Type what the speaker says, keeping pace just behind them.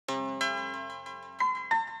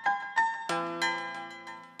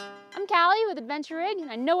Callie with Adventure Rig,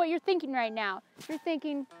 and I know what you're thinking right now. You're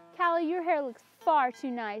thinking, Callie, your hair looks far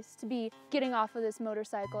too nice to be getting off of this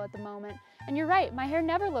motorcycle at the moment. And you're right, my hair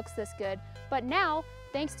never looks this good. But now,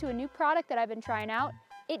 thanks to a new product that I've been trying out,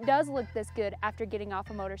 it does look this good after getting off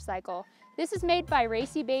a motorcycle. This is made by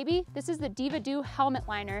Raci-Babi. This is the Diva-Do Helmet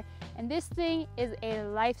Liner, and this thing is a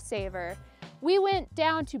lifesaver. We went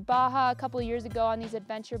down to Baja a couple of years ago on these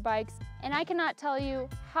adventure bikes, and I cannot tell you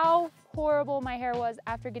how horrible my hair was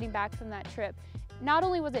after getting back from that trip. Not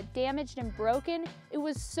only was it damaged and broken, it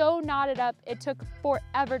was so knotted up it took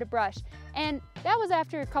forever to brush. And that was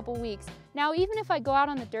after a couple weeks. Now, even if I go out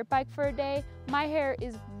on the dirt bike for a day, my hair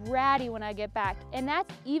is ratty when I get back. And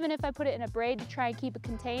that's even if I put it in a braid to try and keep it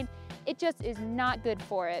contained, it just is not good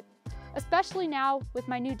for it. Especially now with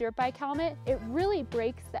my new dirt bike helmet, it really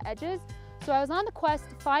breaks the edges. So I was on the quest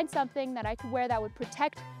to find something that I could wear that would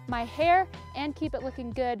protect my hair and keep it looking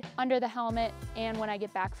good under the helmet and when I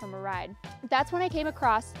get back from a ride. That's when I came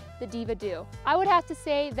across the Diva-Do. I would have to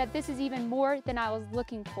say that this is even more than I was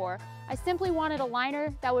looking for. I simply wanted a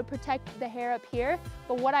liner that would protect the hair up here,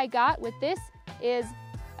 but what I got with this is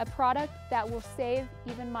a product that will save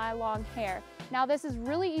even my long hair. Now this is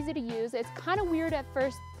really easy to use. It's kind of weird at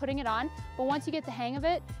first putting it on, but once you get the hang of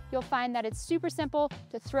it, you'll find that it's super simple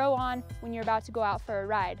to throw on when you're about to go out for a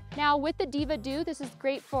ride. Now with the Diva-Do, this is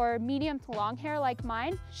great for medium to long hair like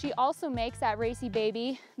mine. She also makes at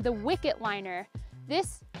Raci-Babi the wick-it liner.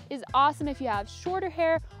 This is awesome if you have shorter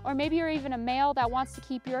hair, or maybe you're even a male that wants to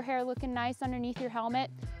keep your hair looking nice underneath your helmet,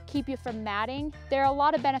 keep you from matting. There are a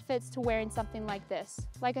lot of benefits to wearing something like this.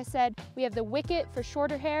 Like I said, we have the wick-it for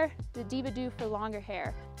shorter hair, the Diva-Do for longer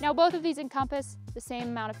hair. Now both of these encompass the same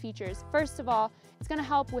amount of features. First of all, it's gonna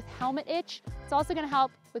help with helmet itch. It's also gonna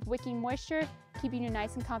help with wicking moisture, keeping you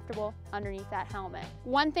nice and comfortable underneath that helmet.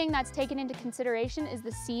 One thing that's taken into consideration is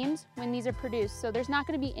the seams when these are produced. So there's not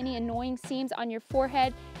gonna be any annoying seams on your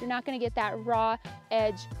forehead. You're not gonna get that raw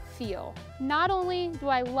edge feel. Not only do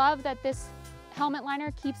I love that this helmet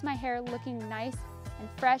liner keeps my hair looking nice and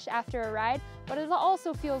fresh after a ride, but it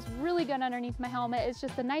also feels really good underneath my helmet. It's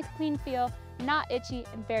just a nice clean feel, not itchy,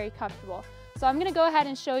 and very comfortable. So I'm gonna go ahead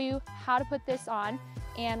and show you how to put this on,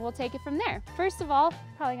 and we'll take it from there. First of all,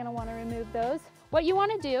 probably gonna wanna remove those. What you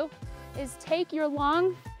wanna do is take your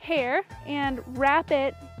long hair and wrap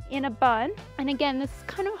it in a bun. And again, this is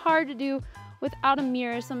kind of hard to do without a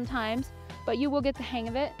mirror sometimes, but you will get the hang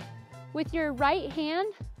of it. With your right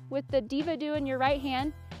hand, with the Diva-Do in your right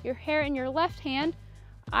hand, your hair in your left hand,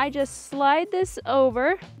 I just slide this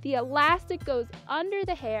over. The elastic goes under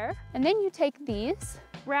the hair, and then you take these,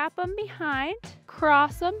 wrap them behind,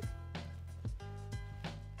 cross them,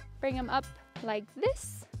 bring them up like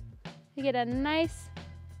this. You get a nice,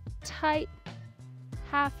 tight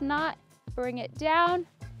half knot, bring it down.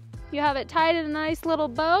 You have it tied in a nice little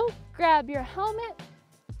bow. Grab your helmet,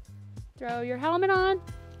 throw your helmet on,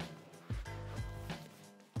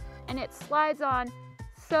 and it slides on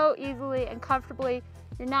so easily and comfortably.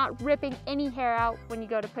 You're not ripping any hair out when you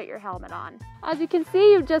go to put your helmet on. As you can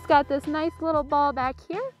see, you've just got this nice little ball back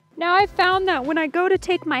here. Now I've found that when I go to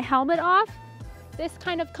take my helmet off, this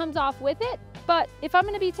kind of comes off with it, but if I'm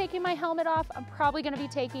gonna be taking my helmet off, I'm probably gonna be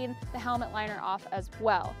taking the helmet liner off as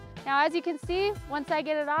well. Now as you can see, once I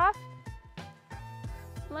get it off,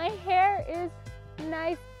 my hair is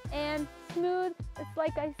nice and smooth. It's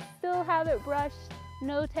like I still have it brushed,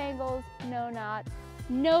 no tangles, no knots,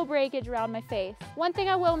 no breakage around my face. One thing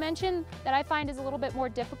I will mention that I find is a little bit more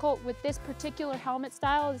difficult with this particular helmet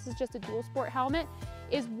style, this is just a dual sport helmet,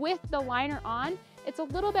 is with the liner on, it's a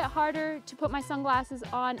little bit harder to put my sunglasses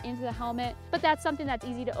on into the helmet, but that's something that's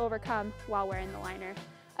easy to overcome while wearing the liner.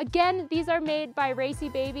 Again, these are made by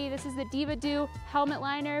Raci-Babi. This is the Diva-Do Helmet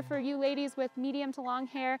Liner for you ladies with medium to long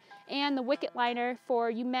hair, and the wick-it liner for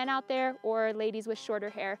you men out there or ladies with shorter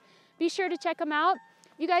hair. Be sure to check them out.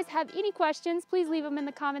 If you guys have any questions, please leave them in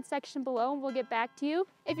the comment section below and we'll get back to you.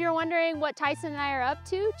 If you're wondering what Tyson and I are up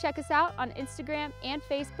to, check us out on Instagram and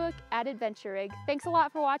Facebook at Adventure Rig. Thanks a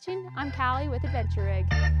lot for watching. I'm Callie with Adventure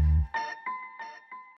Rig.